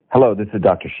Hello, this is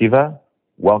Dr. Shiva.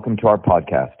 Welcome to our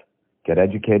podcast, Get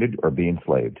Educated or Be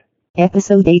Enslaved.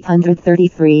 Episode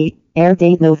 833, air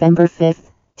date November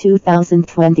 5th,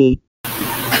 2020.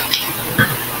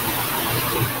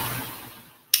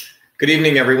 Good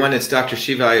evening, everyone. It's Dr.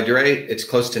 Shiva Ayyadurai. It's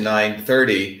close to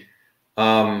 9:30.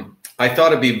 I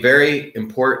thought it'd be very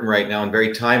important right now and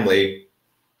very timely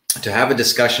to have a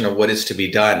discussion of what is to be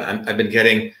done. I've been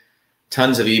getting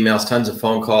tons of emails, tons of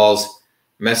phone calls,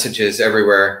 messages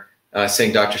everywhere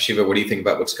saying, Dr. Shiva, what do you think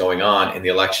about what's going on in the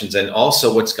elections and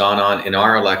also what's gone on in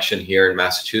our election here in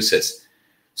Massachusetts?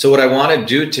 So what I want to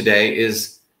do today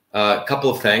is a couple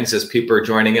of things as people are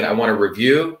joining it. I want to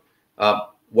review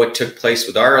what took place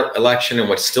with our election and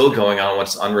what's still going on,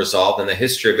 what's unresolved, and the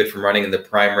history of it from running in the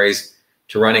primaries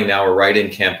to running now a write-in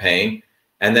campaign.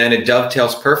 And then it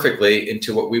dovetails perfectly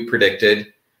into what we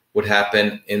predicted would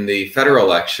happen in the federal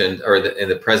election or in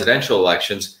the presidential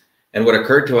elections. And what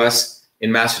occurred to us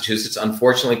in Massachusetts,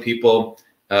 unfortunately, people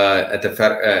at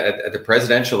the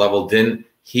presidential level didn't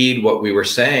heed what we were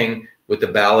saying with the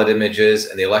ballot images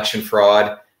and the election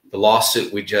fraud, the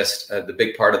lawsuit we just, the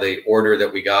big part of the order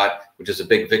that we got, which is a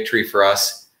big victory for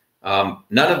us.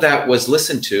 None of that was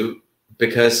listened to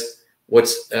because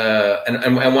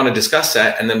and I want to discuss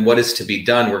that. And then what is to be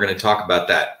done, we're going to talk about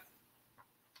that.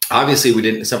 Obviously, we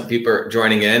didn't, some people are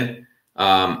joining in.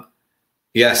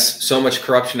 Yes, so much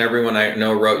corruption. Everyone I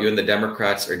know wrote you and the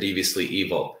Democrats are deviously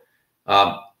evil.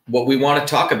 What we want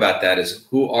to talk about that is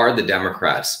who are the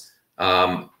Democrats?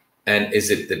 And is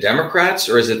it the Democrats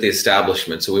or is it the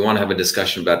establishment? So we want to have a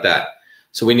discussion about that.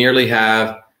 So we nearly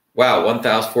have,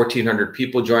 1,400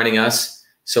 people joining us.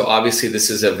 So obviously this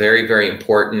is a very, very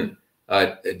important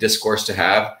discourse to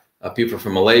have. People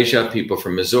from Malaysia, people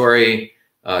from Missouri,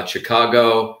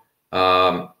 Chicago,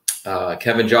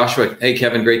 Kevin Joshua. Hey,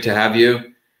 Kevin, great to have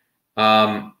you.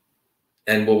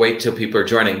 And we'll wait till people are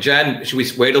joining. Jen, should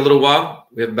we wait a little while?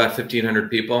 We have about 1,500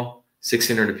 people,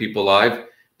 1,600 people live.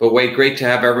 But wait, great to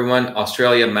have everyone.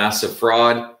 Australia, massive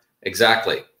fraud.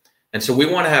 Exactly. And so we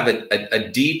want to have a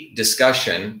deep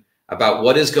discussion about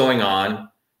what is going on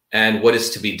and what is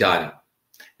to be done.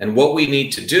 And what we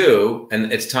need to do,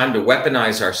 and it's time to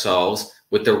weaponize ourselves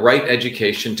with the right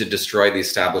education to destroy the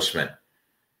establishment.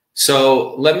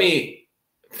 So let me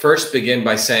first begin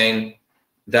by saying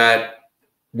that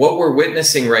what we're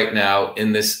witnessing right now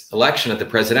in this election at the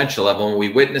presidential level, and we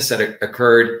witnessed that it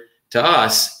occurred to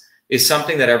us, is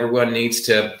something that everyone needs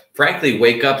to, frankly,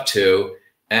 wake up to.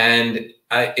 And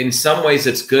in some ways,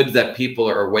 it's good that people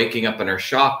are waking up and are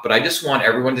shocked, but I just want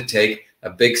everyone to take a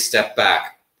big step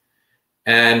back.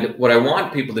 And what I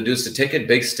want people to do is to take a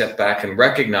big step back and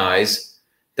recognize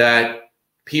that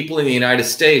people in the United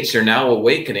States are now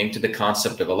awakening to the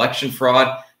concept of election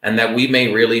fraud and that we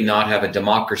may really not have a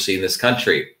democracy in this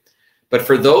country. But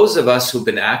for those of us who've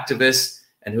been activists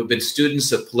and who've been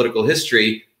students of political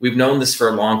history, we've known this for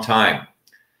a long time.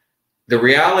 The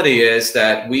reality is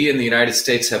that we in the United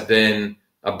States have been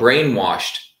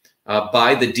brainwashed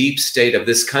by the deep state of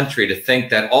this country to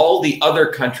think that all the other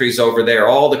countries over there,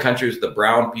 all the countries, the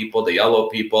brown people, the yellow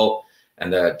people,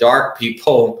 and the dark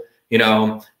people,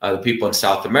 the people in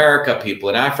South America, people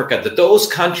in Africa, that those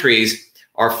countries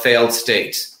are failed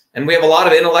states. And we have a lot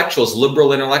of intellectuals,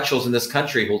 liberal intellectuals in this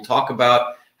country who will talk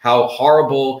about how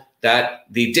horrible that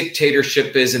the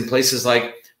dictatorship is in places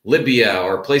like Libya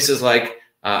or places like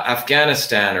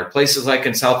Afghanistan or places like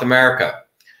in South America.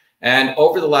 And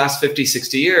over the last 50,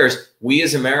 60 years, we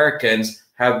as Americans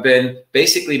have been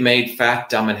basically made fat,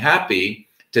 dumb, and happy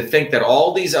to think that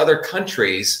all these other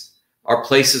countries are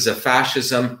places of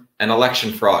fascism and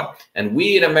election fraud. And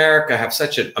we in America have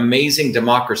such an amazing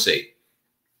democracy.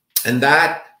 And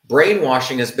that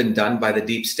brainwashing has been done by the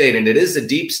deep state. And it is the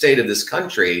deep state of this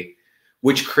country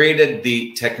which created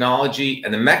the technology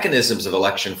and the mechanisms of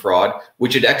election fraud,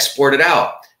 which it exported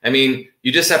out. I mean,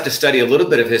 you just have to study a little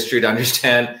bit of history to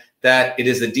understand that it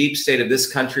is the deep state of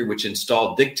this country which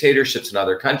installed dictatorships in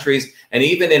other countries. And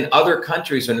even in other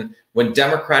countries, when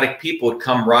democratic people would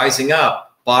come rising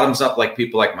up, bottoms up, like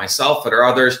people like myself or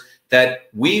others, that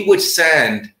we would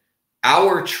send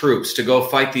our troops to go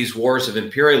fight these wars of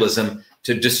imperialism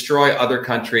to destroy other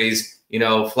countries,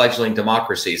 fledgling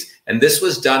democracies. And this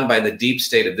was done by the deep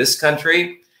state of this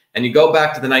country. And you go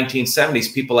back to the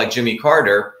 1970s, people like Jimmy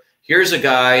Carter. Here's a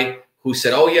guy who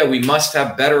said, oh, yeah, we must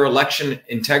have better election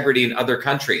integrity in other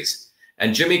countries.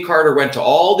 And Jimmy Carter went to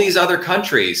all these other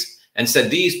countries and said,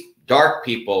 these dark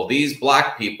people, these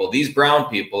black people, these brown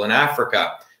people in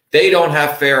Africa, they don't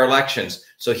have fair elections.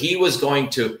 So he was going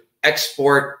to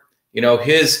export,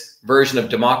 his version of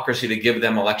democracy to give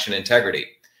them election integrity.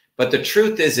 But the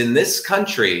truth is, in this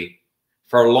country,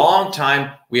 For a long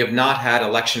time, we have not had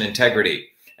election integrity.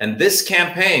 And this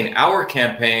campaign, our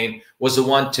campaign, was the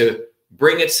one to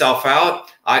bring itself out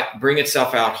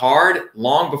hard,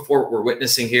 long before what we're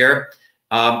witnessing here.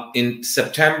 In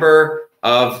September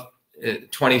of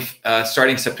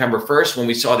starting September 1st, when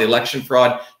we saw the election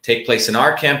fraud take place in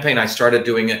our campaign, I started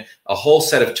doing a whole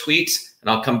set of tweets, and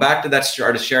I'll come back to that,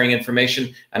 started sharing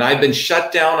information. And I've been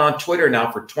shut down on Twitter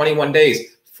now for 21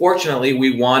 days. Fortunately,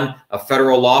 we won a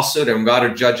federal lawsuit and got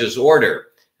a judge's order.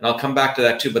 And I'll come back to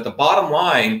that too. But the bottom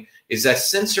line is that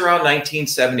since around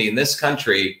 1970 in this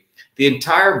country, the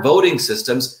entire voting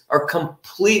systems are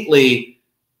completely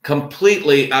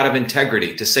out of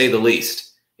integrity, to say the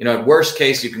least. You know, at worst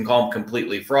case, you can call them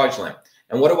completely fraudulent.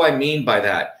 And what do I mean by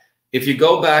that? If you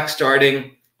go back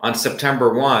starting on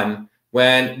September 1,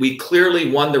 when we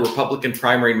clearly won the Republican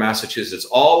primary in Massachusetts,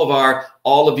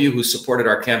 all of you who supported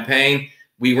our campaign,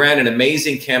 we ran an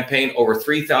amazing campaign, over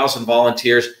 3,000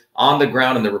 volunteers on the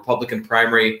ground in the Republican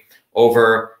primary,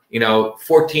 over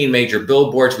 14 major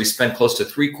billboards. We spent close to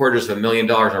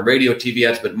 $750,000 on radio, TV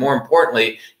ads, but more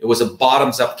importantly, it was a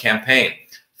bottoms-up campaign.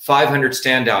 500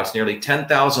 standouts, nearly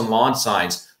 10,000 lawn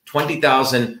signs,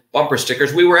 20,000 bumper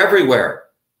stickers. We were everywhere.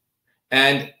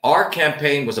 And our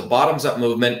campaign was a bottoms-up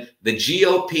movement. The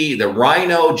GOP, the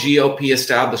Rhino GOP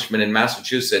establishment in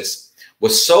Massachusetts,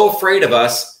 was so afraid of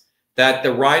us that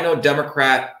the Rhino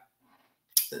Democrat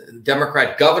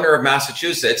governor of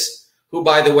Massachusetts, who,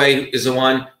 by the way, is the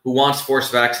one who wants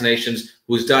forced vaccinations,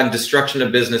 who's done destruction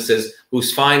of businesses,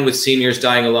 who's fine with seniors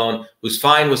dying alone, who's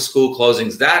fine with school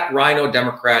closings, that Rhino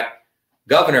Democrat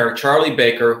governor, Charlie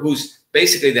Baker, who's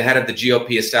basically the head of the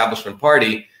GOP establishment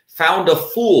party, found a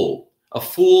fool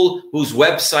whose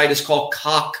website is called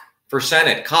Cock for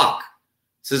Senate. Cock.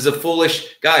 This is a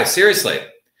foolish guy, seriously.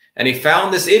 And he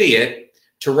found this idiot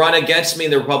to run against me in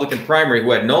the Republican primary,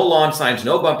 who had no lawn signs,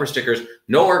 no bumper stickers,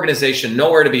 no organization,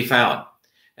 nowhere to be found.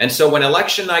 And so when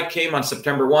election night came on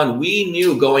September 1, we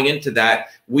knew going into that,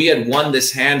 we had won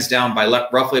this hands down by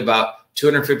roughly about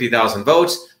 250,000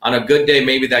 votes. On a good day,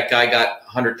 maybe that guy got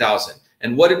 100,000.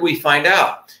 And what did we find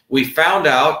out? We found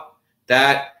out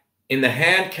that in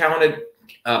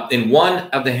one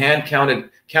of the hand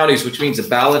counted counties, which means the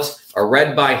ballots are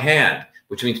read by hand,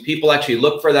 which means people actually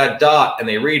look for that dot and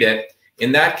they read it.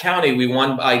 In that county, we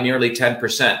won by nearly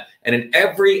 10%. And in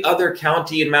every other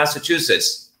county in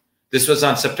Massachusetts, this was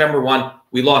on September 1,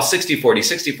 we lost 60-40,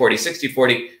 60-40,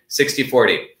 60-40,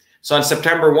 60-40. So on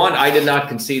September 1, I did not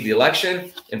concede the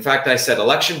election. In fact, I said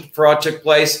election fraud took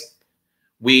place.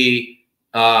 We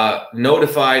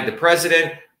notified the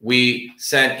president. We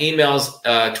sent emails,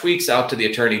 tweets out to the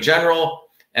attorney general.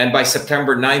 And by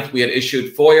September 9th, we had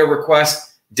issued FOIA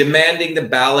requests demanding the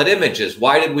ballot images.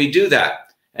 Why did we do that?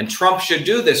 And Trump should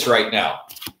do this right now.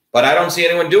 But I don't see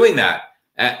anyone doing that.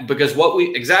 Because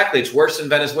it's worse than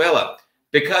Venezuela.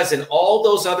 Because in all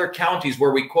those other counties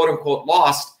where we quote unquote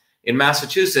lost in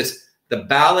Massachusetts, the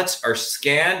ballots are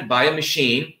scanned by a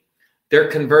machine.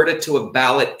 They're converted to a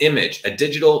ballot image, a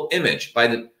digital image by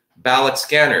the ballot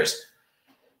scanners.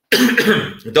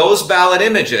 Those ballot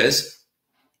images,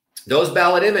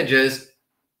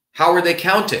 how are they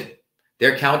counted?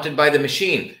 They're counted by the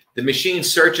machine. The machine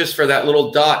searches for that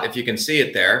little dot, if you can see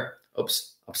it there.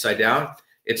 Oops, upside down.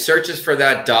 It searches for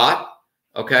that dot,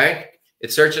 okay?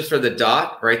 It searches for the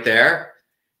dot right there.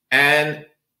 And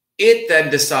it then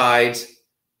decides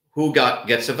who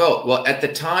gets a vote. Well, at the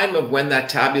time of when that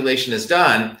tabulation is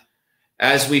done,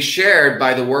 as we shared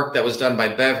by the work that was done by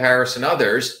Bev Harris and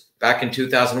others back in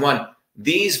 2001,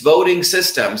 these voting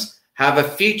systems have a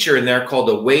feature in there called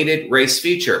a weighted race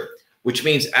feature, which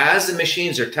means as the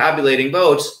machines are tabulating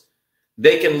votes,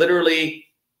 they can literally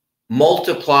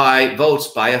multiply votes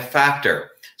by a factor.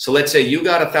 So let's say you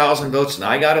got 1,000 votes and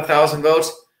I got 1,000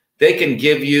 votes. They can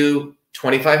give you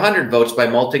 2,500 votes by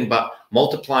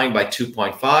multiplying by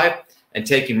 2.5 and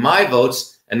taking my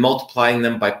votes and multiplying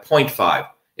them by 0.5.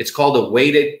 It's called a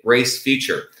weighted race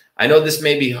feature. I know this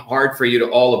may be hard for you to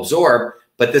all absorb,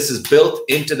 but this is built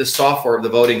into the software of the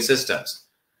voting systems.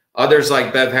 Others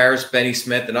like Bev Harris, Benny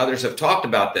Smith, and others have talked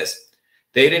about this.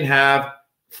 They didn't have,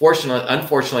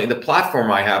 unfortunately, the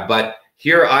platform I have, but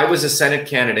here I was a Senate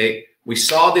candidate. We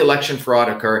saw the election fraud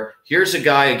occur. Here's a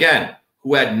guy, again,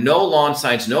 who had no lawn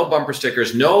signs, no bumper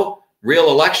stickers, no real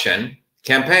election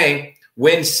campaign,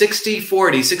 win 60-40,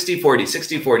 60-40,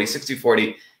 60-40,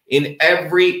 60-40 in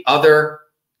every other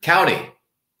county.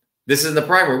 This is in the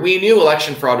primary. We knew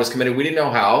election fraud was committed. We didn't know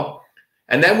how.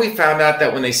 And then we found out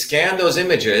that when they scanned those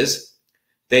images,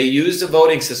 they used a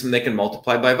voting system they can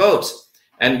multiply by votes.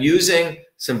 And using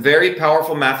some very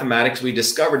powerful mathematics, we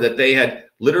discovered that they had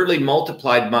literally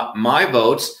multiplied my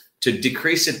votes to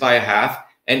decrease it by a half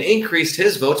and increased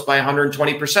his votes by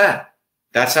 120%.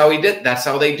 That's how he did. That's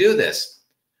how they do this.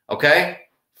 Okay.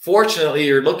 Fortunately,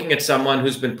 you're looking at someone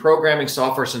who's been programming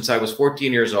software since I was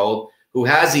 14 years old, who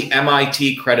has the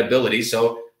MIT credibility.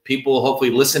 So people will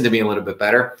hopefully listen to me a little bit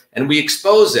better. And we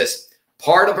expose this.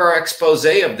 Part of our expose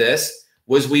of this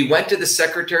was we went to the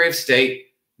Secretary of State,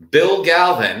 Bill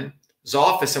Galvin's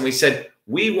office, and we said,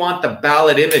 we want the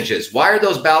ballot images. Why are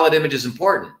those ballot images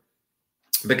important?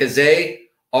 Because they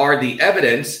are the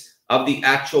evidence of the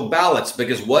actual ballots,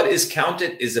 because what is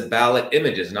counted is the ballot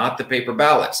images, not the paper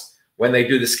ballots when they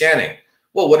do the scanning.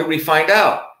 Well, what did we find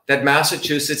out? That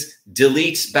Massachusetts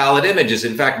deletes ballot images.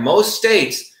 In fact, most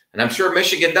states, and I'm sure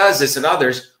Michigan does this and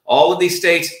others, all of these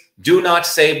states do not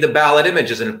save the ballot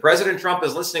images. And if President Trump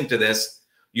is listening to this,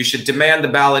 you should demand the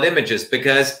ballot images,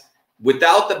 because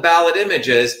without the ballot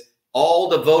images, all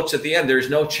the votes at the end, there's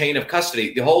no chain of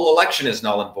custody. The whole election is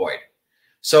null and void.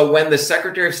 So when the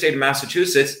Secretary of State of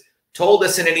Massachusetts told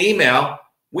us in an email,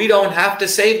 we don't have to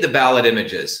save the ballot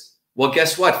images. Well,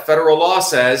 guess what? Federal law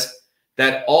says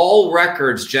that all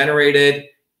records generated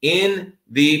in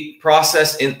the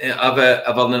process of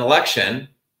an election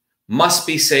must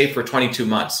be saved for 22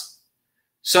 months.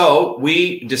 So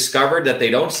we discovered that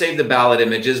they don't save the ballot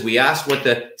images. We asked what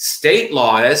the state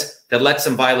law is that lets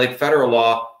them violate federal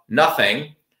law.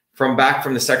 Nothing from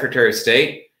the Secretary of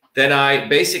State. Then I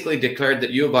basically declared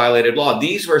that you violated law.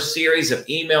 These were a series of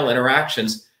email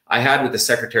interactions I had with the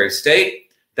Secretary of State.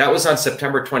 That was on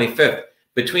September 25th.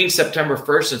 Between September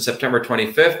 1st and September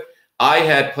 25th, I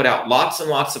had put out lots and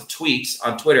lots of tweets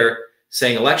on Twitter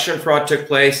saying election fraud took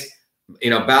place,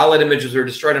 ballot images were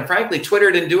destroyed. And frankly,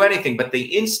 Twitter didn't do anything. But the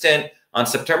instant on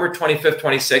September 25th,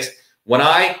 26th, when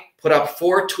I put up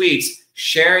 4 tweets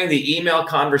sharing the email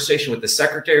conversation with the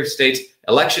Secretary of State's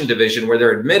election division where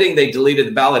they're admitting they deleted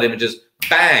the ballot images,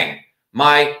 bang,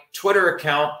 my Twitter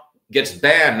account gets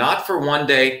banned, not for 1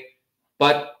 day,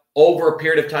 but over a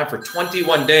period of time for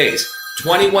 21 days.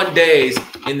 21 days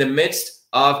in the midst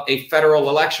of a federal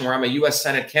election where I'm a U.S.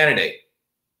 Senate candidate.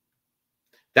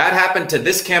 That happened to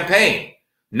this campaign.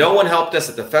 No one helped us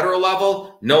at the federal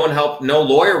level. No one helped. No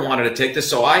lawyer wanted to take this.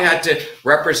 So I had to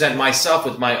represent myself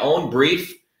with my own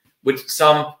brief, with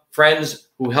some friends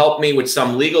who helped me with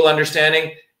some legal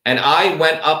understanding. And I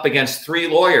went up against 3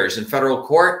 lawyers in federal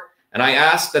court. And I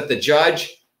asked that the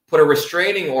judge put a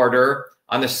restraining order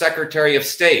on the Secretary of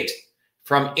State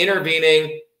from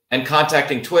intervening and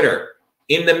contacting Twitter.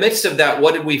 In the midst of that,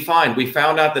 what did we find? We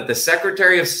found out that the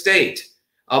Secretary of State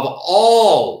of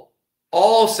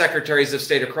all secretaries of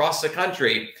state across the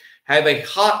country have a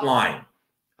hotline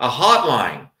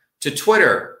to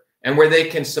Twitter, and where they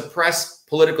can suppress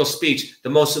political speech, the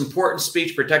most important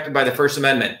speech protected by the First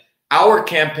Amendment. Our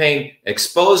campaign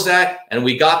exposed that, and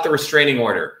we got the restraining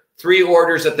order, 3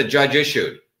 orders that the judge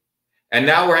issued. And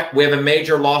now we have a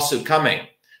major lawsuit coming.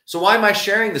 So why am I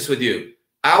sharing this with you?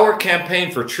 Our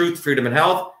campaign for truth, freedom, and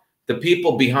health, the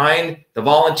people behind, the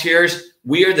volunteers,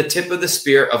 we are the tip of the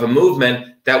spear of a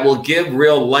movement that will give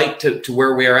real light to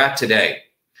where we are at today.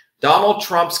 Donald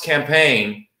Trump's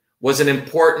campaign was an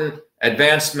important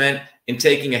advancement in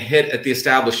taking a hit at the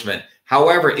establishment.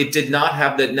 However, it did not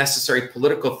have the necessary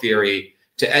political theory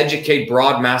to educate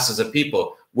broad masses of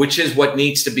people, which is what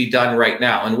needs to be done right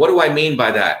now. And what do I mean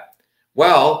by that?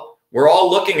 Well, we're all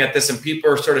looking at this and people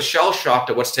are sort of shell-shocked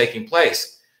at what's taking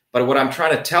place. But what I'm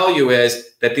trying to tell you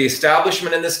is that the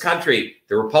establishment in this country,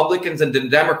 the Republicans and the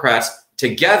Democrats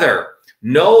together,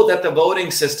 know that the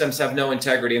voting systems have no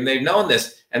integrity. And they've known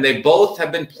this. And they both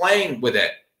have been playing with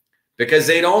it because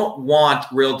they don't want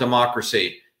real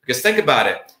democracy. Because think about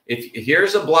it. If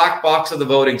here's a black box of the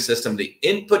voting system, the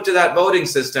input to that voting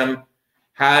system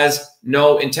has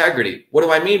no integrity. What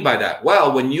do I mean by that?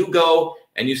 Well, when you go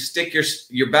and you stick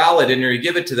your ballot in or you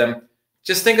give it to them,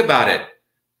 just think about it.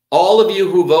 All of you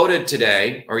who voted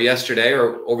today or yesterday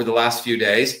or over the last few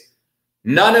days,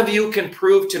 none of you can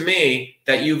prove to me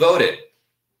that you voted.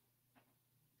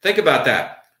 Think about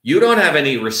that. You don't have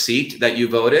any receipt that you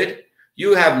voted.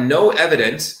 You have no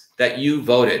evidence that you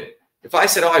voted. If I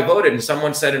said, oh, I voted, and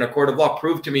someone said in a court of law,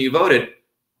 prove to me you voted,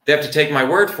 they have to take my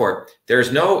word for it.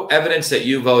 There's no evidence that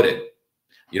you voted.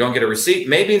 You don't get a receipt.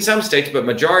 Maybe in some states, but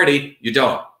majority, you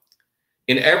don't.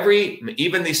 In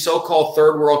even these so-called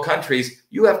third world countries,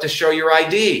 you have to show your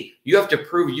ID. You have to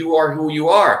prove you are who you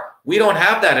are. We don't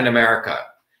have that in America.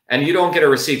 And you don't get a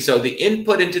receipt. So the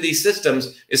input into these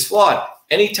systems is flawed.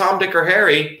 Any Tom, Dick, or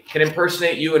Harry can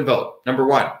impersonate you and vote, number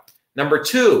 1. Number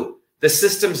 2, the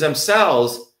systems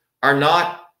themselves are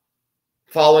not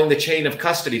following the chain of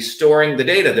custody, storing the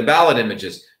data, the ballot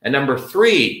images. And number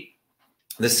 3,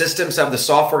 the systems have the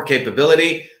software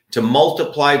capability to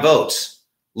multiply votes.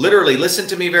 Literally, listen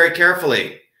to me very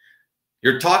carefully.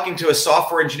 You're talking to a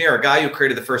software engineer, a guy who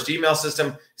created the first email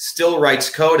system, still writes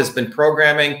code, has been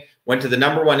programming, went to the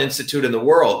 #1 institute in the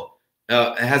world,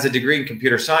 has a degree in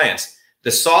computer science.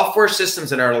 The software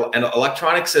systems and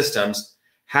electronic systems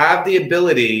have the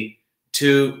ability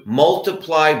to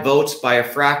multiply votes by a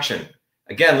fraction.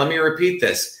 Again, let me repeat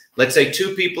this. Let's say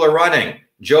two people are running,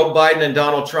 Joe Biden and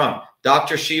Donald Trump,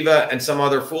 Dr. Shiva and some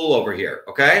other fool over here,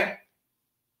 okay?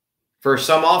 For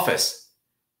some office.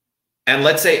 And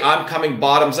let's say I'm coming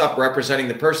bottoms up representing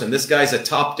the person. This guy's a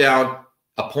top-down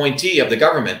appointee of the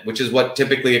government, which is what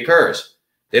typically occurs.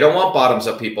 They don't want bottoms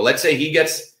up people. Let's say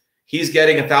he's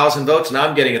getting 1,000 votes and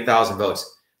I'm getting 1,000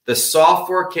 votes. The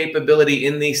software capability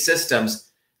in these systems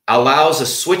allows a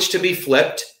switch to be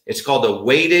flipped. It's called a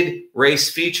weighted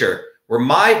race feature, where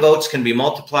my votes can be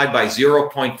multiplied by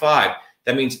 0.5.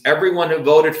 That means everyone who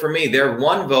voted for me, their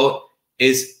one vote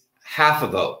is half a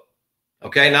vote.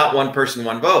 Okay, not one person,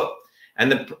 one vote.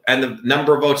 And the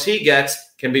number of votes he gets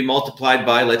can be multiplied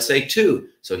by, let's say, 2.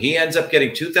 So he ends up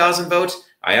getting 2,000 votes.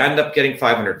 I end up getting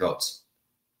 500 votes.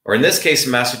 Or in this case,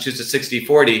 in Massachusetts,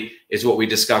 60-40 is what we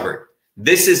discovered.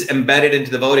 This is embedded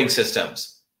into the voting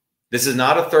systems. This is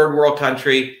not a third world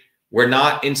country. We're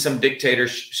not in some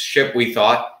dictatorship, we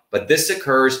thought, but this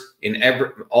occurs in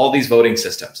all these voting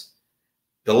systems.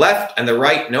 The left and the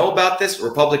right know about this,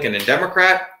 Republican and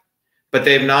Democrat, but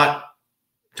they've not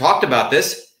talked about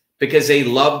this because they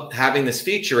love having this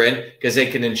feature in, because they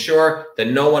can ensure that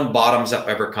no one bottoms up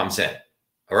ever comes in.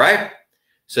 All right?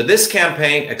 So this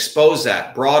campaign exposed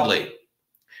that broadly.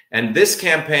 And this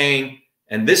campaign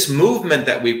and this movement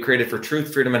that we've created for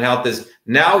truth, freedom, and health is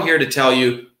now here to tell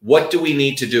you, what do we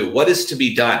need to do? What is to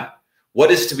be done? What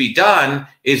is to be done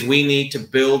is we need to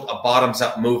build a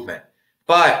bottoms-up movement.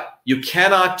 But you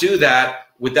cannot do that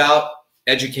without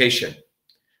education.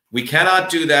 We cannot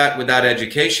do that without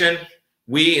education.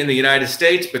 We in the United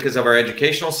States, because of our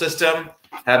educational system,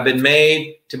 have been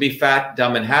made to be fat,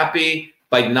 dumb, and happy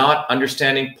by not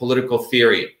understanding political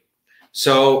theory.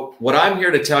 So what I'm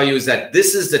here to tell you is that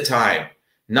this is the time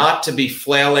not to be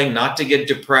flailing, not to get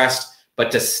depressed,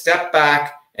 but to step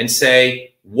back and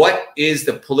say, what is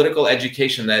the political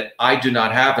education that I do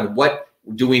not have, and what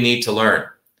do we need to learn?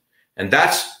 And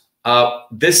that's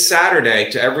this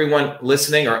Saturday, to everyone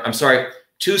listening, or I'm sorry,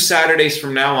 2 Saturdays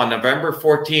from now on November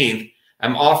 14th,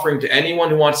 I'm offering to anyone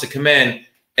who wants to come in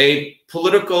a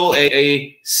political,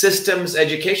 a systems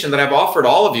education that I've offered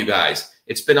all of you guys.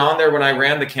 It's been on there when I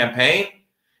ran the campaign,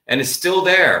 and it's still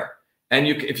there. And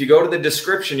if you go to the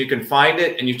description, you can find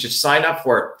it, and you should sign up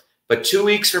for it. But 2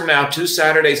 weeks from now, 2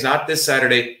 Saturdays, not this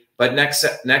Saturday, but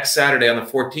next Saturday on the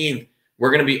 14th, we're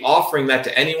going to be offering that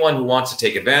to anyone who wants to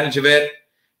take advantage of it.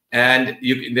 And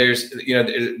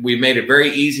we made it very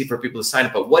easy for people to sign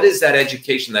up. But what is that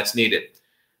education that's needed?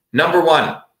 Number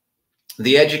one,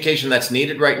 the education that's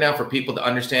needed right now for people to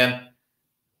understand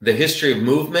the history of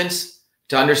movements,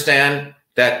 to understand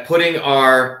that putting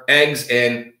our eggs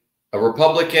in a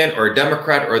Republican or a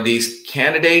Democrat or these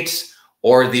candidates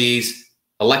or these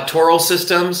electoral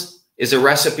systems is a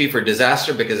recipe for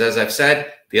disaster, because as I've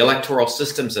said, the electoral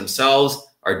systems themselves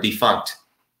are defunct.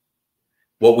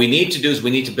 What we need to do is we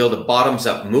need to build a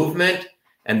bottoms-up movement,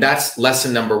 and that's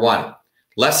lesson number one.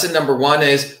 Lesson number one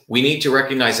is we need to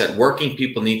recognize that working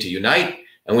people need to unite,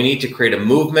 and we need to create a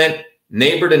movement,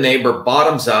 neighbor to neighbor,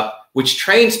 bottoms up, which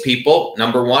trains people,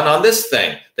 number one, on this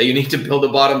thing, that you need to build a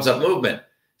bottoms-up movement.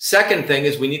 Second thing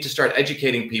is we need to start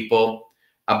educating people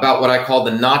about what I call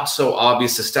the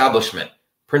not-so-obvious establishment.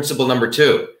 Principle number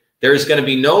two, there is going to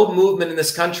be no movement in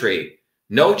this country,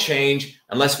 no change,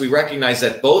 unless we recognize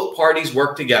that both parties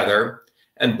work together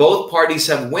and both parties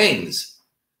have wings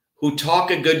who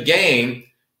talk a good game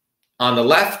on the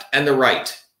left and the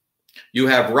right. You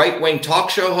have right-wing talk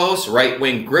show hosts,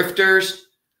 right-wing grifters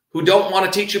who don't want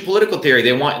to teach you political theory.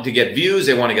 They want to get views,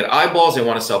 they want to get eyeballs, they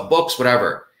want to sell books,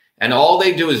 whatever. And all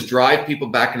they do is drive people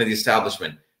back into the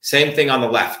establishment. Same thing on the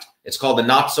left. It's called the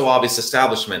not-so-obvious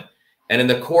establishment. And in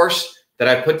the course that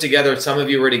I put together, some of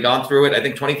you already gone through it. I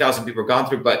think 20,000 people have gone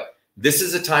through, but this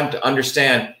is a time to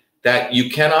understand that you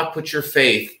cannot put your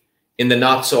faith in the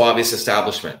not-so-obvious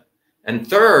establishment. And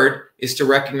third is to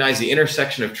recognize the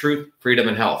intersection of truth, freedom,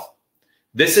 and health.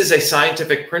 This is a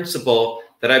scientific principle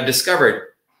that I've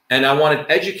discovered, and I want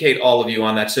to educate all of you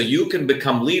on that so you can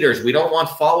become leaders. We don't want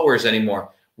followers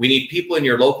anymore. We need people in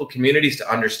your local communities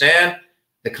to understand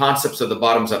the concepts of the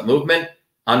bottoms-up movement,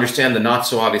 understand the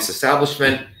not-so-obvious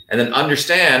establishment, and then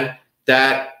understand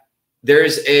that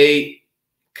there's a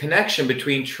connection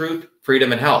between truth,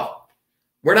 freedom, and health.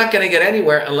 We're not going to get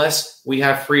anywhere unless we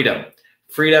have freedom.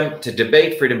 freedom to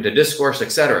debate, freedom to discourse,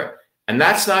 etc. And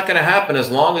that's not going to happen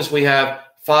as long as we have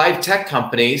 5 tech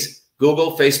companies,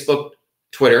 Google, Facebook,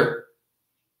 Twitter,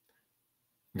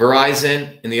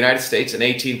 Verizon in the United States, and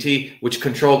AT&T, which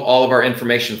control all of our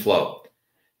information flow.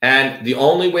 And the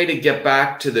only way to get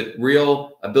back to the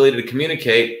real ability to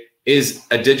communicate is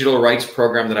a digital rights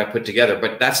program that I put together.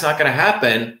 But that's not going to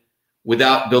happen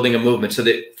without building a movement. So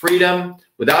that freedom,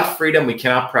 without freedom, we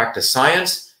cannot practice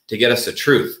science to get us to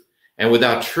truth. And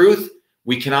without truth,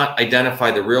 we cannot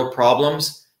identify the real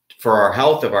problems for our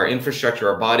health, of our infrastructure,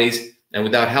 our bodies. And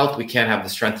without health, we can't have the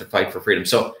strength to fight for freedom.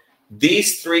 So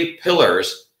these 3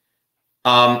 pillars,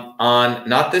 on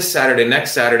not this Saturday,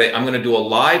 next Saturday, I'm going to do a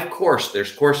live course.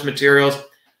 There's course materials,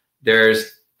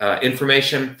 there's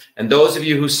information. And those of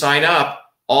you who sign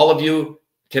up, all of you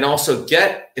can also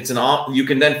get, you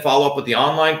can then follow up with the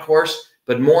online course.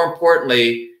 But more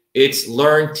importantly, it's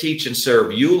learn, teach, and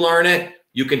serve. You learn it,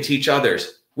 you can teach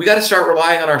others. We got to start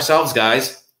relying on ourselves,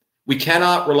 guys. We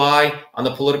cannot rely on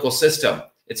the political system.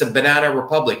 It's a banana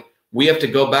republic. We have to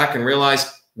go back and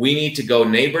realize we need to go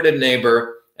neighbor to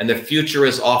neighbor, and the future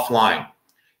is offline.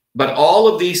 But all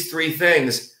of these 3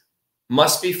 things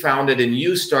must be founded in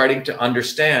you starting to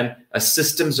understand a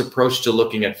systems approach to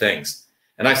looking at things.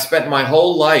 And I spent my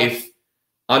whole life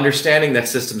understanding that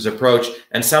systems approach.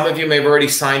 And some of you may have already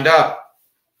signed up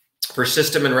for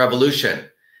System and Revolution.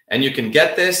 And you can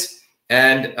get this.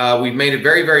 And we've made it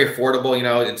very, very affordable. You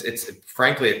know, it's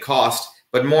frankly a cost.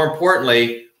 But more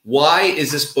importantly, why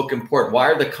is this book important? Why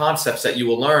are the concepts that you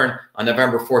will learn on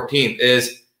November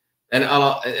 14th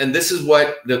and this is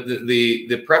what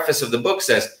the preface of the book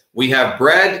says. We have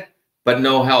bread, but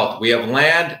no health. We have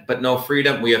land, but no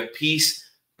freedom. We have peace,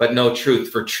 but no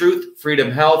truth. For truth,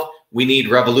 freedom, health, we need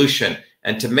revolution.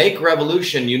 And to make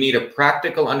revolution, you need a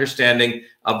practical understanding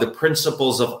of the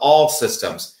principles of all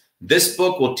systems. This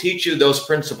book will teach you those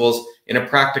principles in a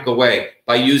practical way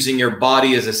by using your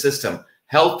body as a system.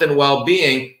 Health and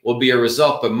well-being will be a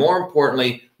result, but more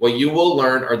importantly, what you will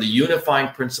learn are the unifying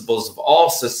principles of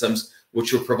all systems,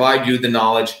 which will provide you the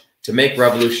knowledge to make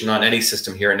revolution on any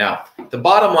system here and now. The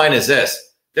bottom line is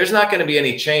this: there's not going to be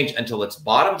any change until it's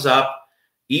bottoms up.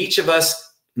 Each of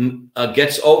us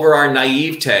gets over our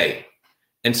naivete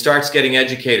and starts getting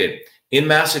educated. In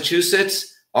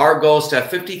Massachusetts, our goal is to have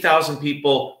 50,000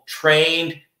 people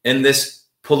trained in this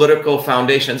political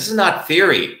foundation. This is not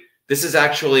theory. This is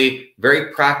actually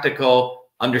very practical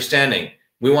understanding.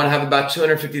 We want to have about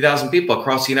 250,000 people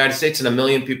across the United States and 1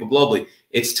 million people globally.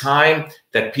 It's time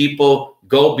that people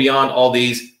go beyond all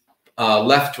these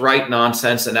left-right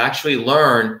nonsense and actually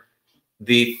learn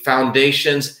the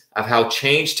foundations of how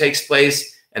change takes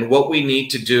place and what we need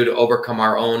to do to overcome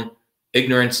our own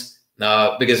ignorance.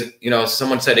 Because, you know,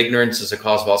 someone said ignorance is a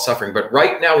cause of all suffering. But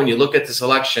right now, when you look at this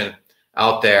election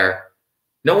out there,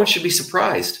 no one should be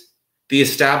surprised. The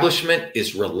establishment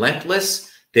is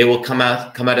relentless. They will come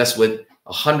at us with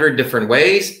 100 different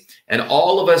ways. And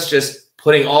all of us just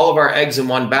putting all of our eggs in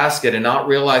one basket and not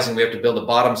realizing we have to build a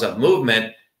bottoms-up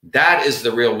movement, that is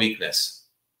the real weakness.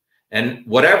 And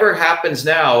whatever happens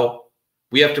now,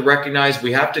 we have to recognize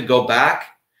we have to go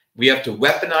back. We have to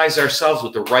weaponize ourselves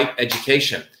with the right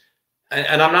education.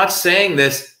 And I'm not saying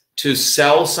this to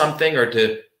sell something or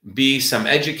to be some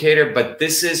educator, but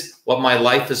this is what my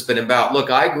life has been about. Look,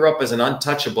 I grew up as an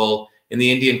untouchable in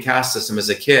the Indian caste system as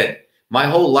a kid. My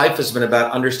whole life has been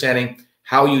about understanding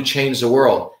how you change the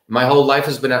world. My whole life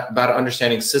has been about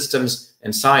understanding systems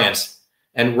and science.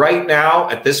 And right now,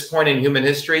 at this point in human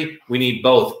history, we need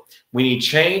both. We need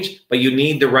change, but you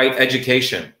need the right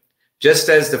education. Just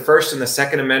as the First and the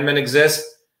Second Amendment exist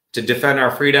to defend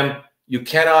our freedom, you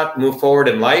cannot move forward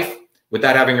in life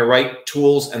without having the right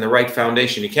tools and the right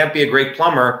foundation. You can't be a great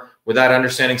plumber without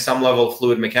understanding some level of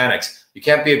fluid mechanics. You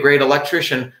can't be a great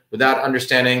electrician without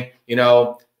understanding,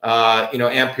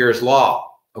 Ampere's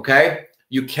law. Okay,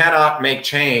 you cannot make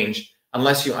change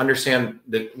unless you understand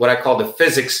what I call the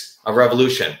physics of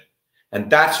revolution, and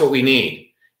that's what we need.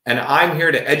 And I'm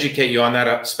here to educate you on that.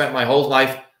 I've spent my whole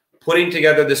life putting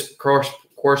together this course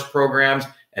programs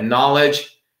and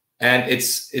knowledge, and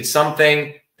it's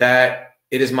something that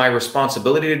it is my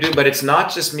responsibility to do. But it's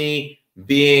not just me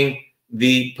being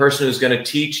the person who's going to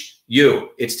teach you.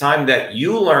 It's time that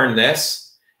you learn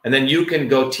this, and then you can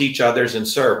go teach others and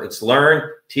serve. It's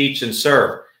learn, teach, and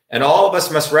serve. And all of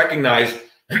us must recognize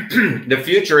the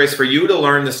future is for you to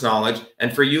learn this knowledge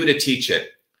and for you to teach it.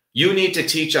 You need to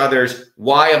teach others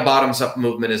why a bottoms-up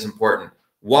movement is important,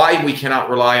 why we cannot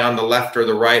rely on the left or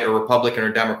the right or Republican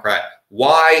or Democrat,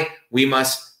 why we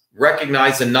must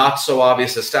recognize the not so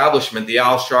obvious establishment, the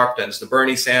Al Sharptons, the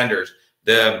Bernie Sanders,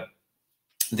 the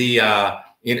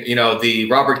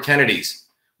Robert Kennedys.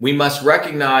 We must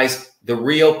recognize the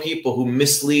real people who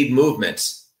mislead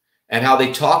movements and how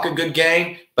they talk a good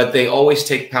game, but they always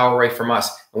take power away from us.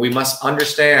 And we must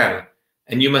understand,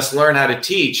 and you must learn how to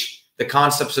teach the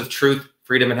concepts of truth,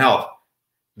 freedom, and health.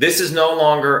 This is no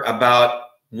longer about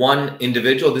one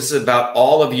individual. This is about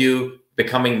all of you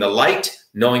becoming the light,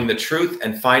 knowing the truth,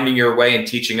 and finding your way and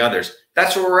teaching others.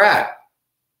 That's where we're at.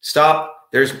 Stop.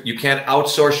 You can't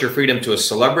outsource your freedom to a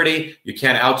celebrity. You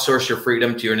can't outsource your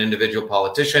freedom to an individual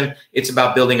politician. It's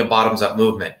about building a bottoms-up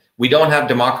movement. We don't have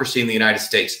democracy in the United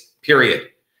States, period.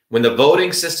 When the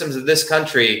voting systems of this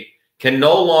country can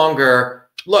no longer,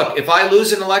 look, if I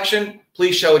lose an election,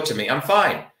 please show it to me. I'm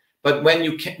fine. But when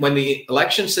the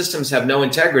election systems have no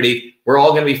integrity, we're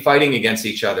all going to be fighting against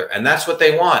each other. And that's what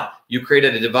they want. You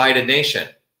created a divided nation.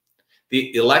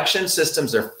 The election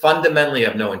systems are fundamentally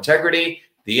have no integrity.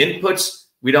 The inputs,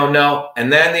 we don't know.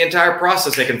 And then the entire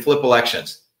process, they can flip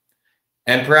elections.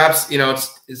 And perhaps,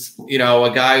 it's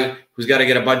a guy who's got to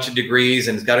get a bunch of degrees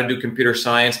and has got to do computer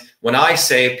science. When I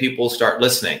say it, people start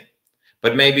listening.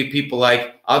 But maybe people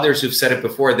like others who've said it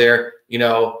before, they're,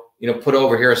 put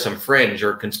over here as some fringe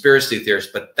or conspiracy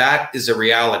theorists, but that is a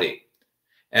reality.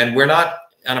 And we're not,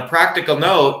 on a practical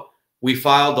note, we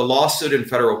filed a lawsuit in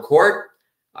federal court.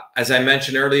 As I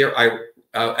mentioned earlier,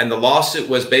 and the lawsuit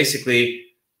was basically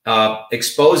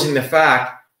exposing the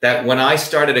fact that when I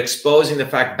started exposing the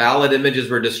fact ballot images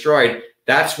were destroyed,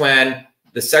 that's when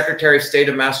the Secretary of State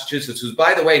of Massachusetts, who's,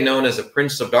 by the way, known as a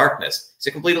Prince of Darkness, he's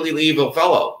a completely evil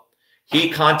fellow. He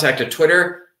contacted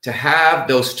Twitter to have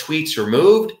those tweets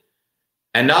removed.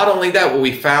 And not only that, what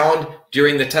we found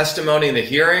during the testimony in the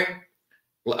hearing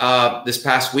this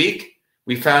past week,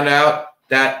 we found out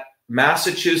that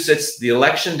Massachusetts, the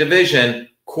election division,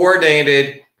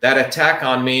 coordinated that attack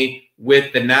on me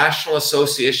with the National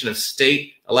Association of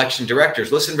State Election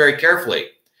Directors. Listen very carefully.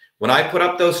 When I put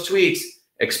up those tweets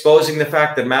exposing the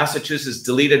fact that Massachusetts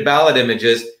deleted ballot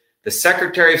images, the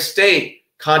Secretary of State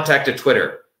contacted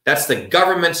Twitter. That's the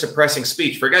government suppressing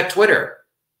speech. Forget Twitter.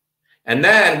 And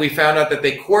then we found out that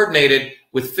they coordinated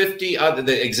with 50 other,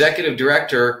 the executive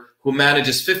director who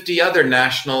manages 50 other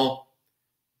national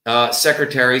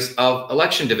secretaries of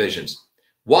election divisions.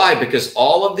 Why? Because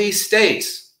all of these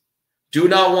states do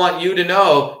not want you to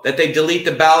know that they delete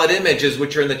the ballot images,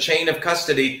 which are in the chain of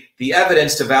custody, the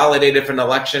evidence to validate if an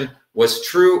election was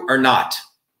true or not.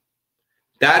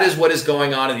 That is what is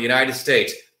going on in the United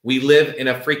States. We live in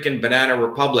a freaking banana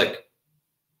republic.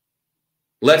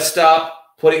 Let's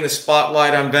stop putting the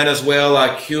spotlight on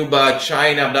Venezuela, Cuba,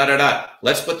 China,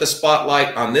 Let's put the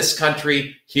spotlight on this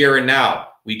country here and now.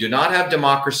 We do not have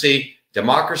democracy.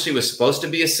 Democracy was supposed to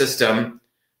be a system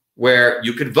where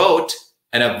you could vote.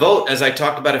 And a vote, as I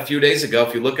talked about a few days ago,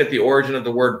 if you look at the origin of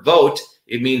the word vote,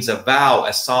 it means a vow,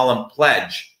 a solemn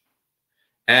pledge.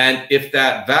 And if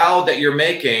that vow that you're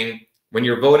making when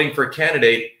you're voting for a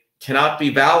candidate cannot be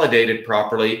validated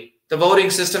properly, the voting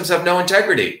systems have no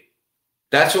integrity.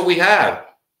 That's what we have.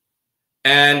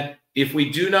 And if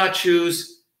we do not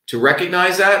choose to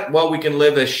recognize that, well, we can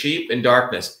live as sheep in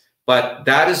darkness. But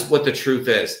that is what the truth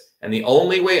is. And the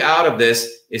only way out of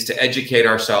this is to educate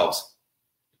ourselves.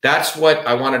 That's what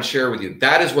I wanted to share with you.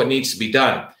 That is what needs to be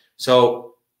done.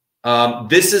 So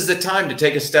this is the time to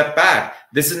take a step back.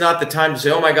 This is not the time to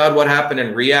say, oh my God, what happened,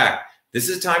 and react. This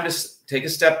is time to take a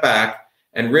step back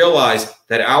and realize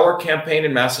that our campaign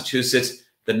in Massachusetts,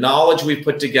 the knowledge we've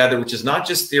put together, which is not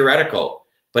just theoretical,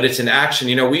 but it's an action.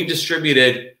 We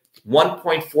distributed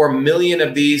 1.4 million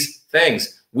of these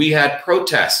things. We had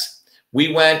protests.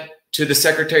 We went to the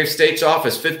Secretary of State's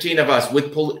office, 15 of us.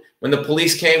 When the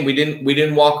police came, we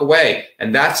didn't walk away.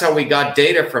 And that's how we got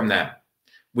data from them.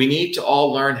 We need to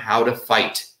all learn how to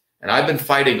fight. And I've been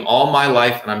fighting all my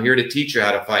life, and I'm here to teach you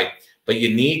how to fight. But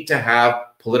you need to have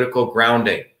political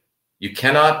grounding. You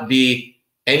cannot be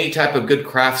any type of good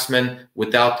craftsman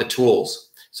without the tools.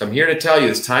 So I'm here to tell you,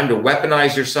 it's time to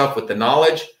weaponize yourself with the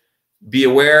knowledge. Be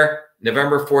aware,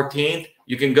 November 14th,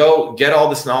 you can go get all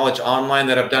this knowledge online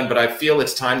that I've done, but I feel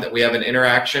it's time that we have an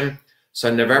interaction.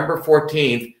 So November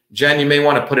 14th, Jen, you may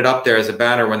want to put it up there as a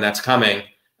banner when that's coming.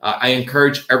 I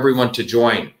encourage everyone to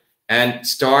join and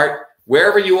start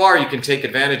wherever you are. You can take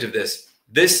advantage of this.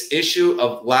 This issue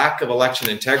of lack of election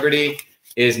integrity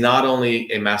is not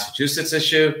only a Massachusetts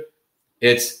issue,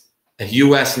 it's a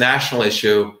U.S. national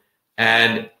issue.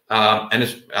 And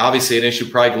it's obviously an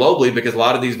issue probably globally because a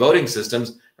lot of these voting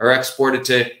systems are exported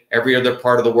to every other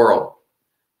part of the world.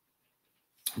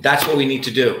 That's what we need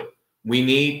to do. We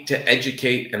need to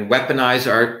educate and weaponize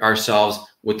ourselves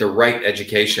with the right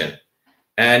education.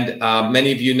 And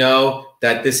many of you know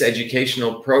that this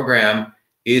educational program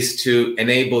is to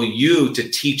enable you to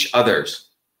teach others.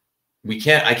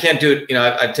 I can't do it.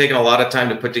 I've taken a lot of time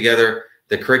to put together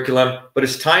the curriculum, but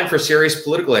it's time for serious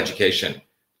political education,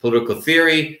 political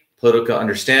theory, political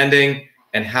understanding,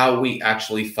 and how we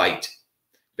actually fight.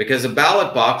 Because the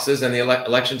ballot boxes and the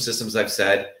election systems, I've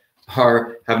said,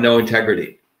 have no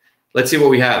integrity. Let's see what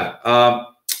we have.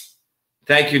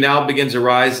 Thank you. Now begins a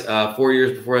rise. 4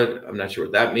 years before, I'm not sure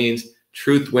what that means.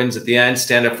 Truth wins at the end.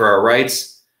 Stand up for our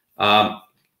rights.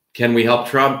 Can we help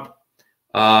Trump?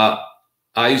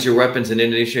 I use your weapons in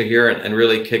Indonesia here and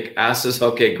really kick asses.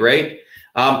 Okay, great.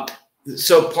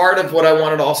 So part of what I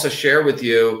wanted to also share with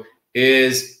you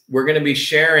is we're going to be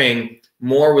sharing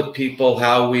more with people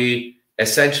how we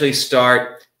essentially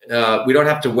start. We don't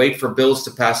have to wait for bills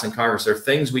to pass in Congress. There are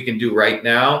things we can do right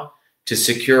now to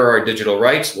secure our digital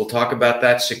rights. We'll talk about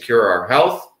that, secure our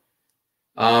health.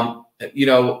 Many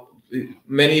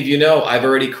of you know I've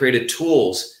already created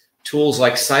tools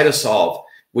like Cytosolve,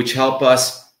 which help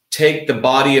us take the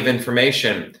body of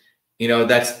information,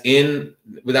 that's in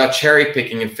without cherry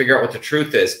picking and figure out what the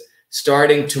truth is.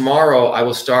 Starting tomorrow, I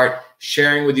will start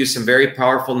sharing with you some very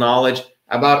powerful knowledge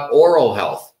about oral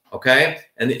health, okay?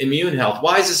 And the immune health.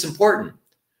 Why is this important?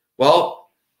 Well,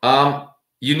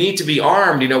 you need to be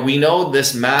armed. We know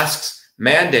this masks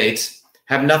mandates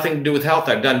have nothing to do with health.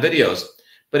 I've done videos,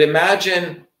 but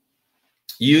imagine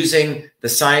using the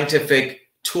scientific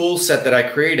tool set that I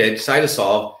created,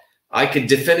 Cytosolve. I could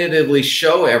definitively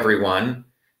show everyone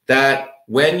that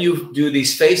when you do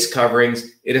these face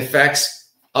coverings, it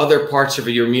affects other parts of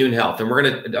your immune health. And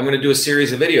I'm going to do a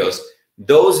series of videos.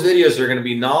 Those videos are going to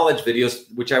be knowledge videos,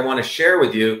 which I want to share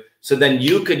with you. So then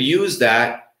you could use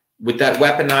that with that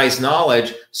weaponized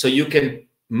knowledge so you can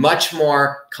much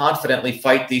more confidently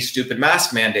fight these stupid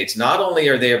mask mandates. Not only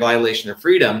are they a violation of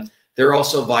freedom, they're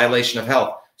also a violation of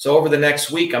health. So over the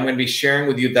next week, I'm going to be sharing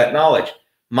with you that knowledge.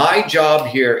 My job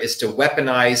here is to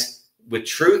weaponize with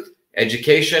truth,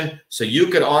 education, so you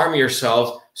could arm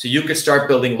yourselves, so you could start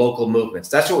building local movements.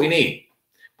 That's what we need.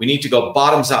 We need to go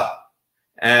bottoms up.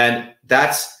 And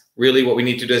that's really what we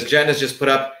need to do. As Jen has just put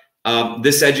up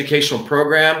this educational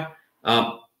program,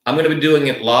 I'm going to be doing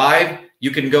it live.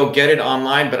 You can go get it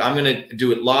online, but I'm going to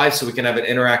do it live so we can have an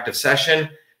interactive session.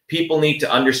 People need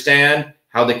to understand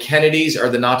how the Kennedys are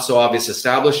the not so obvious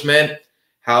establishment,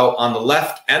 how on the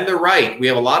left and the right, we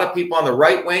have a lot of people on the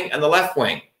right wing and the left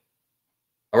wing.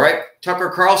 All right. Tucker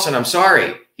Carlson, I'm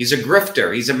sorry. He's a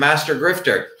grifter. He's a master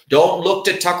grifter. Don't look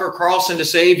to Tucker Carlson to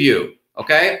save you.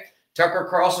 Okay. Tucker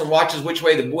Carlson watches which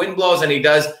way the wind blows and he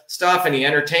does stuff and he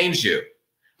entertains you.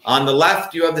 On the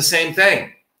left, you have the same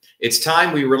thing. It's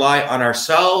time we rely on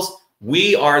ourselves.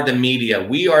 We are the media.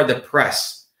 We are the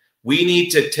press. We need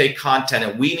to take content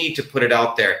and we need to put it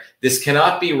out there. This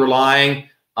cannot be relying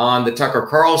on the Tucker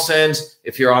Carlsons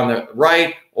if you're on the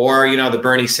right, or the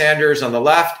Bernie Sanders on the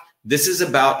left. This is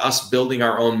about us building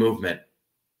our own movement.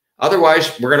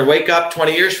 Otherwise, we're going to wake up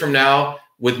 20 years from now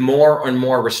with more and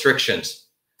more restrictions.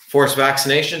 Forced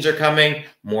vaccinations are coming,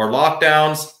 more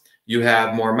lockdowns. You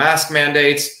have more mask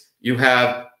mandates. You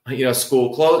have,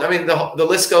 school closed. I mean, the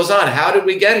list goes on. How did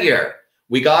we get here?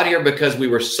 We got here because we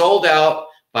were sold out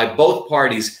by both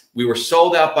parties. We were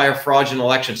sold out by a fraudulent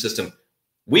election system.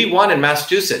 We won in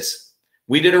Massachusetts.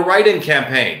 We did a write-in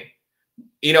campaign.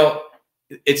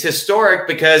 It's historic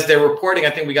because they're reporting, I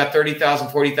think we got 30,000,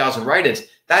 40,000 write-ins.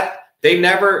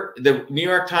 The New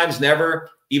York Times never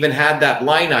even had that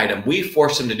line item. We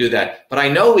forced them to do that. But I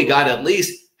know we got at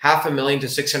least 500,000 to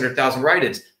 600,000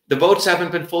 write-ins. The votes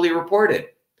haven't been fully reported.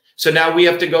 So now we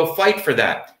have to go fight for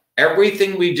that.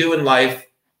 Everything we do in life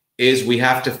is we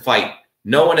have to fight.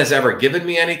 No one has ever given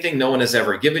me anything. No one has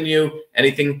ever given you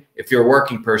anything. If you're a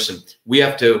working person, we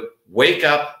have to wake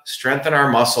up, strengthen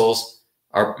our muscles,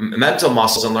 our mental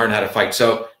muscles, and learn how to fight.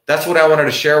 So that's what I wanted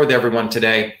to share with everyone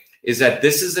today, is that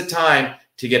this is the time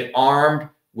to get armed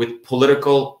with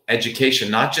political education,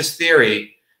 not just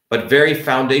theory, but very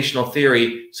foundational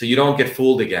theory, so you don't get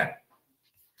fooled again.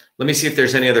 Let me see if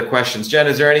there's any other questions. Jen,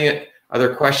 is there any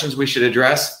other questions we should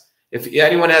address? If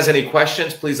anyone has any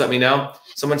questions, please let me know.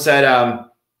 Someone said,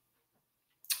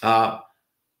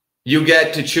 you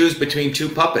get to choose between two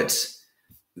puppets.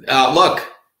 Look,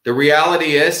 the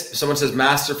reality is, someone says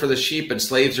masks are for the sheep and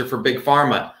slaves are for big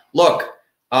pharma. Look,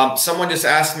 someone just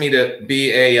asked me to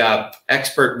be a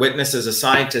expert witness as a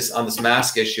scientist on this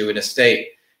mask issue in a state.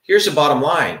 Here's the bottom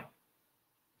line,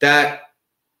 that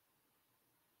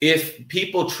if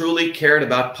people truly cared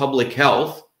about public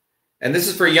health, and this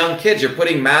is for young kids, you're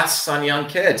putting masks on young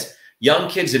kids. Young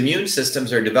kids' immune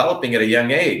systems are developing at a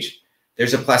young age.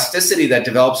 There's a plasticity that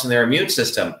develops in their immune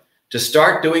system. To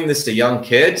start doing this to young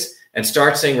kids and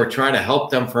start saying we're trying to help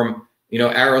them from,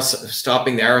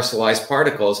 stopping the aerosolized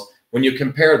particles, when you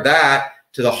compare that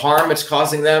to the harm it's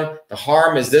causing them, the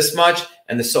harm is this much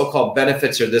and the so-called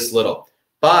benefits are this little.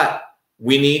 But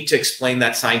we need to explain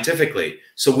that scientifically.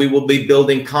 So we will be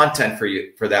building content for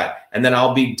you for that. And then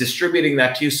I'll be distributing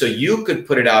that to you so you could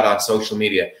put it out on social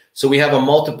media. So we have a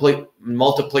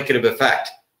multiplicative effect.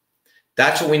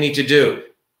 That's what we need to do.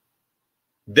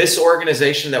 This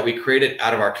organization that we created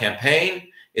out of our campaign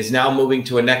is now moving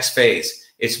to a next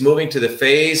phase. It's moving to the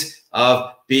phase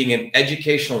of being an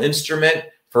educational instrument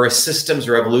for a systems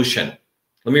revolution.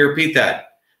 Let me repeat that.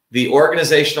 The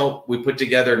organizational we put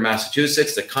together in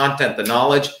Massachusetts, the content, the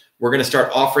knowledge, we're going to start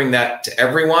offering that to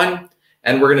everyone.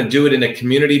 And we're going to do it in a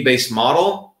community-based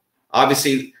model.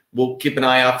 Obviously, we'll keep an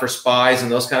eye out for spies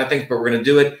and those kind of things, but we're going to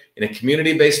do it in a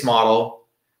community-based model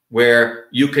where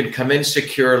you can come in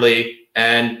securely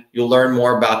and you'll learn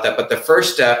more about that. But the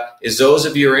first step is those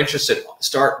of you who are interested,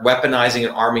 start weaponizing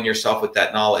and arming yourself with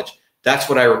that knowledge. That's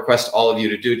what I request all of you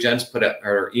to do. Jen's put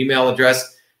her email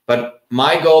address. But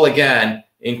my goal, again,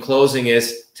 in closing,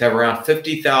 is to have around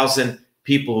 50,000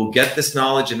 people who get this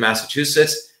knowledge in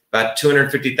Massachusetts, about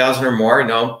 250,000 or more,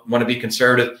 want to be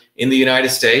conservative, in the United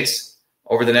States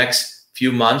over the next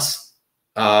few months,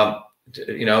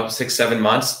 6-7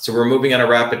 months. So we're moving at a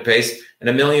rapid pace, and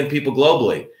 1 million people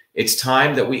globally. It's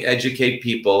time that we educate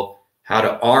people how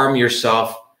to arm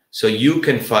yourself so you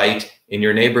can fight in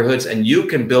your neighborhoods and you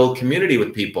can build community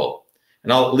with people.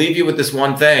 And I'll leave you with this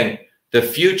one thing. The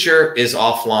future is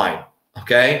offline,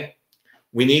 okay?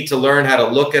 We need to learn how to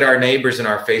look at our neighbors in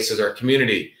our faces, our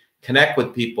community, connect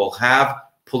with people, have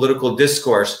political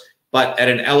discourse, but at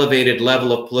an elevated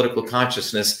level of political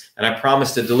consciousness. And I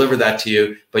promise to deliver that to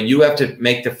you, but you have to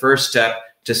make the first step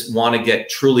to want to get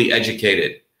truly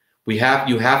educated. You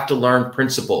have to learn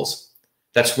principles.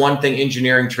 That's one thing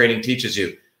engineering training teaches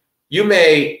you. You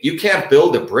can't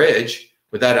build a bridge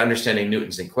without understanding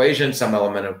Newton's equation, some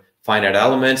element of finite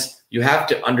elements. You have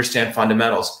to understand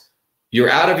fundamentals. You're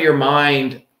out of your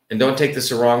mind, and don't take this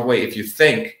the wrong way, if you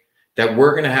think that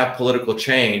we're going to have political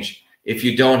change if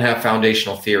you don't have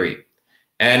foundational theory.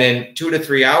 And in 2 to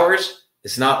 3 hours,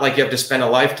 it's not like you have to spend a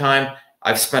lifetime.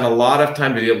 I've spent a lot of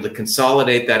time to be able to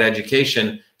consolidate that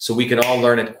education so we can all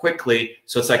learn it quickly.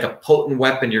 So it's like a potent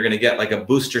weapon you're going to get, like a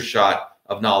booster shot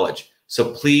of knowledge.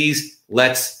 So please,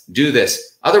 let's do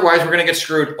this. Otherwise, we're going to get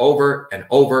screwed over and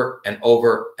over and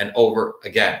over and over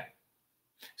again.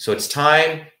 So it's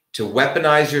time to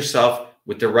weaponize yourself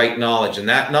with the right knowledge. And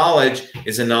that knowledge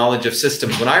is a knowledge of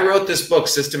systems. When I wrote this book,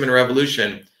 System and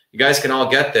Revolution, you guys can all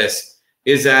get this,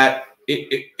 is that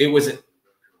it was an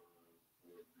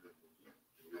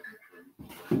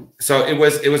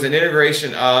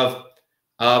integration of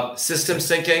systems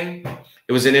thinking.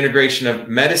 It was an integration of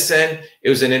medicine. It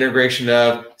was an integration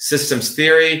of systems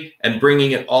theory and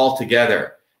bringing it all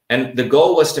together. And the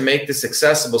goal was to make this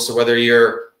accessible. So whether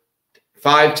you're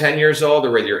 5, 10 years old,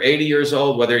 or whether you're 80 years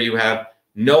old, whether you have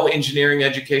no engineering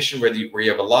education, where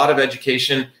you have a lot of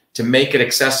education, to make it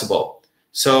accessible.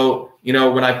 So,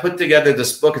 when I put together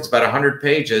this book, it's about 100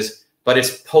 pages, but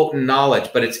it's potent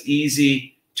knowledge, but it's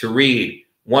easy to read.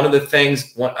 One of the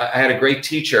things, I had a great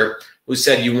teacher who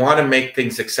said, you want to make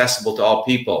things accessible to all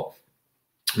people.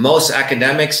 Most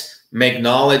academics make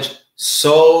knowledge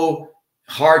so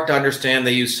hard to understand.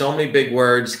 They use so many big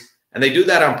words, and they do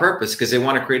that on purpose because they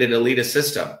want to create an elitist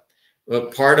system.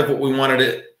 But part of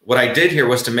what I did here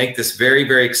was to make this very,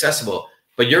 very accessible.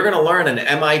 But you're going to learn an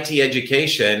MIT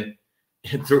education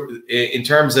in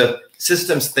terms of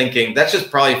systems thinking. That's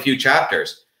just probably a few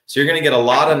chapters. So you're going to get a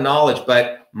lot of knowledge.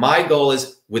 But my goal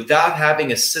is, without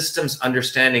having a systems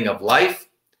understanding of life,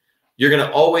 you're going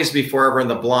to always be forever in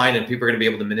the blind, and people are going to be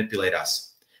able to manipulate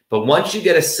us. But once you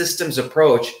get a systems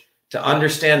approach to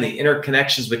understand the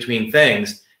interconnections between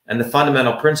things and the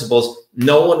fundamental principles,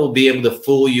 no one will be able to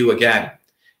fool you again.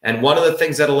 And one of the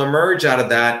things that'll emerge out of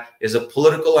that is a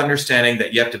political understanding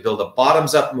that you have to build a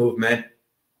bottoms-up movement.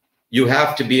 You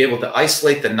have to be able to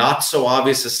isolate the not so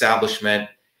obvious establishment,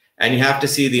 and you have to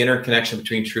see the interconnection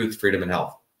between truth, freedom, and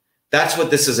health. That's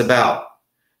what this is about.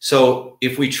 So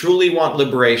if we truly want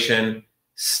liberation,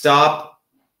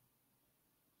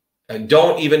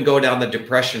 don't even go down the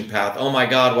depression path. Oh my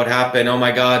God, what happened? Oh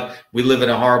my God, we live in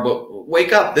a horrible...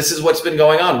 Wake up. This is what's been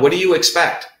going on. What do you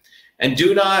expect? And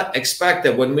do not expect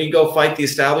that when we go fight the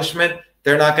establishment,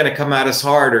 they're not going to come at us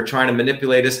hard or trying to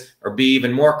manipulate us or be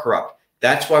even more corrupt.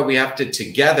 That's why we have to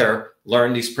together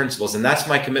learn these principles. And that's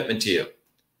my commitment to you.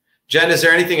 Jen, is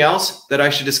there anything else that I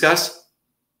should discuss?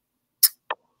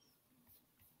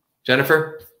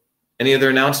 Jennifer, any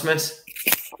other announcements?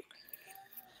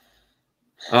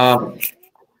 Okay.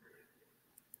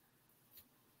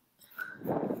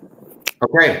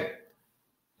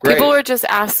 Great. People were just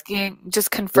asking, just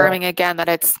confirming again that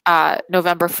it's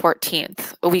November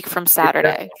 14th, a week from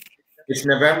Saturday. It's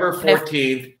November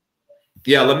 14th.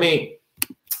 Yeah, let me,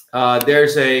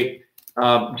 there's a,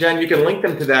 Jen, you can link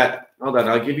them to that. Hold on,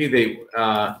 I'll give you the,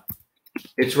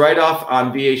 it's right off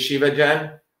on VA Shiva,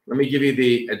 Jen. Let me give you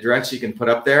the address you can put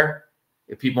up there.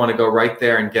 If people want to go right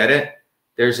there and get it,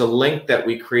 there's a link that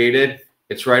we created.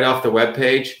 It's right off the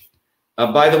webpage.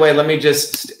 By the way, let me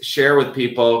just share with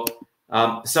people.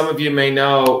 Some of you may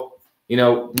know,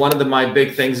 one of my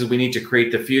big things is we need to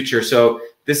create the future. So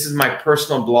this is my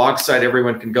personal blog site.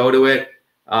 Everyone can go to it.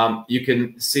 You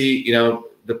can see,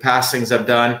 the past things I've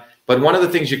done. But one of the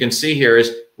things you can see here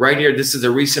is right here. This is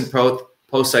a recent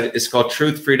post site. It's called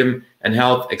Truth, Freedom, and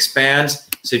Health Expands.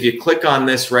 So if you click on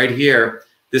this right here,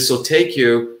 this will take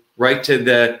you right to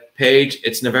the page.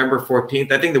 It's November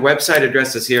 14th. I think the website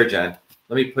address is here, Jen.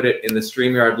 Let me put it in the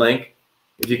StreamYard link.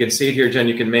 If you can see it here, Jen,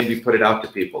 you can maybe put it out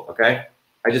to people, okay?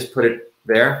 I just put it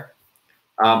there.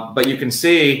 But you can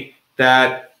see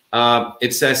that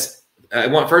it says,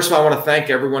 first of all, I want to thank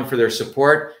everyone for their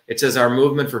support. It says our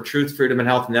movement for truth, freedom, and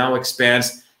health now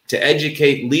expands to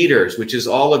educate leaders, which is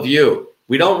all of you.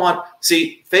 We don't want,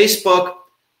 Facebook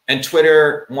and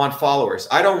Twitter want followers.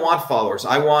 I don't want followers.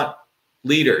 I want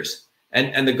leaders.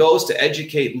 And the goal is to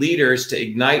educate leaders to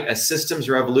ignite a systems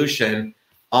revolution.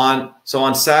 On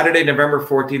Saturday, November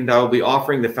 14th, I will be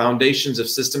offering the Foundations of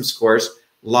Systems course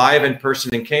live in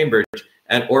person in Cambridge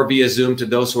or via Zoom to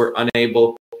those who are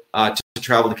unable to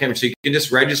travel to Cambridge. So you can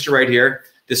just register right here.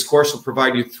 This course will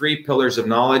provide you 3 pillars of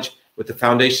knowledge with the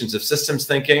foundations of systems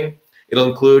thinking. It'll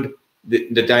include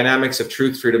the dynamics of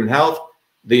truth, freedom, and health,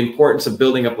 the importance of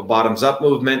building up a bottoms-up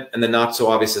movement, and the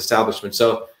not-so-obvious establishment.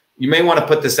 So you may want to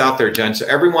put this out there, Jen. So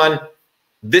everyone,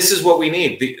 this is what we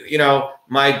need.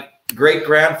 My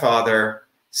great-grandfather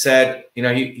said,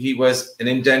 he was an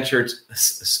indentured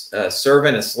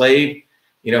servant, a slave.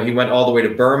 He went all the way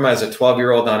to Burma as a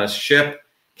 12-year-old on a ship,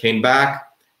 came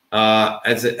back.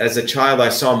 As a child, I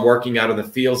saw him working out in the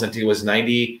fields until he was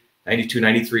 90, 92,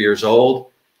 93 years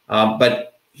old. But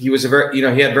he was he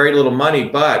had very little money,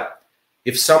 but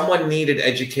if someone needed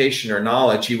education or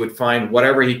knowledge, he would find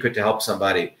whatever he could to help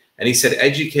somebody. And he said,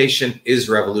 education is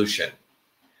revolution.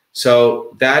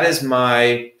 So that is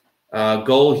my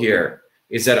goal here,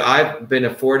 is that I've been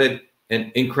afforded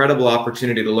an incredible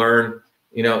opportunity to learn,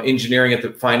 engineering at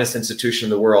the finest institution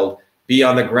in the world, be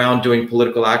on the ground doing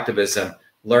political activism,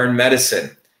 learn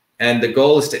medicine. And the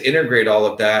goal is to integrate all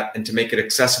of that and to make it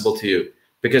accessible to you.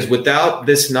 Because without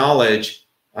this knowledge,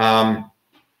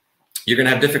 you're going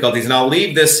to have difficulties. And I'll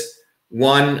leave this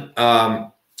one part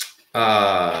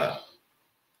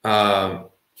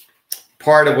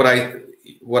of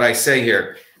what I say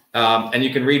here. And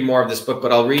you can read more of this book,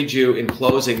 but I'll read you in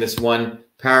closing this one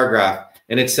paragraph.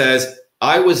 And it says,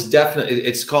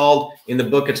 it's called, in the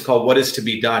book, it's called What Is to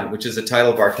Be Done, which is the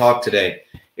title of our talk today.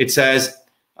 It says,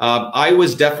 I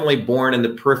was definitely born in the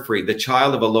periphery, the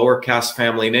child of a lower caste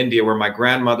family in India where my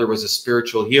grandmother was a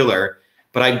spiritual healer.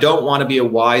 But I don't want to be a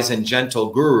wise and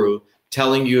gentle guru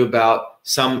telling you about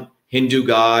some Hindu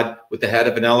god with the head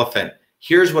of an elephant.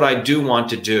 Here's what I do want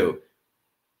to do.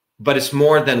 But it's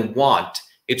more than want.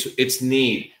 It's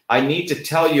need. I need to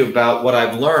tell you about what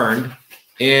I've learned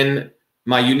in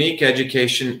my unique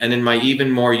education and in my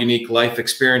even more unique life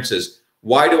experiences.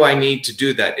 Why do I need to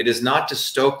do that? It is not to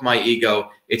stoke my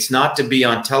ego. It's not to be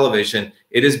on television.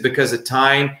 It is because the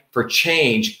time for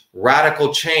change,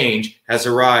 radical change, has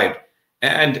arrived.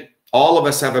 And all of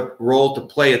us have a role to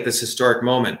play at this historic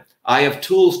moment. I have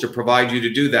tools to provide you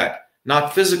to do that.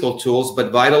 Not physical tools,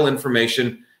 but vital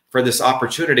information for this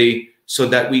opportunity so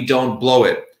that we don't blow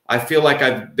it. I feel like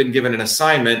I've been given an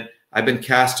assignment. I've been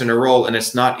cast in a role, and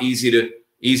it's not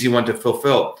easy one to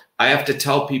fulfill. I have to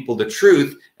tell people the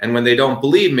truth, and when they don't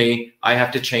believe me, I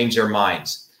have to change their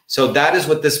minds. So that is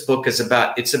what this book is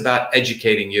about. It's about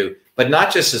educating you, but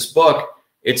not just this book.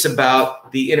 It's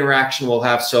about the interaction we'll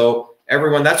have. So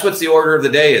everyone, that's what the order of the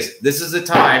day is. This is the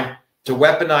time to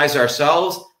weaponize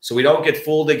ourselves so we don't get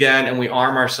fooled again, and we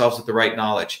arm ourselves with the right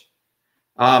knowledge.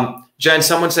 Jen,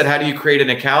 someone said, how do you create an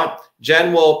account?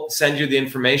 Jen will send you the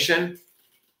information.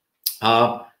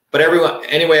 But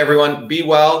everyone, be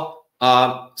well.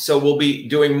 So we'll be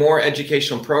doing more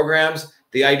educational programs.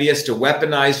 The idea is to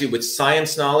weaponize you with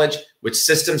science knowledge, with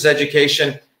systems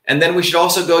education, and then we should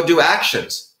also go do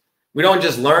actions. We don't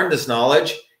just learn this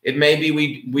knowledge. It may be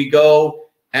we go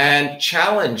and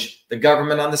challenge the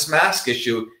government on this mask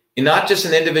issue, and not just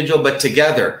an individual, but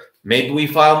together. Maybe we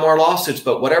file more lawsuits,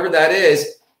 but whatever that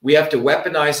is, we have to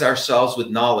weaponize ourselves with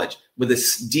knowledge, with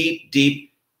this deep,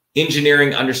 deep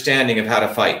engineering understanding of how to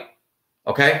fight.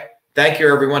 Okay? Thank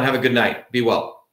you, everyone. Have a good night. Be well.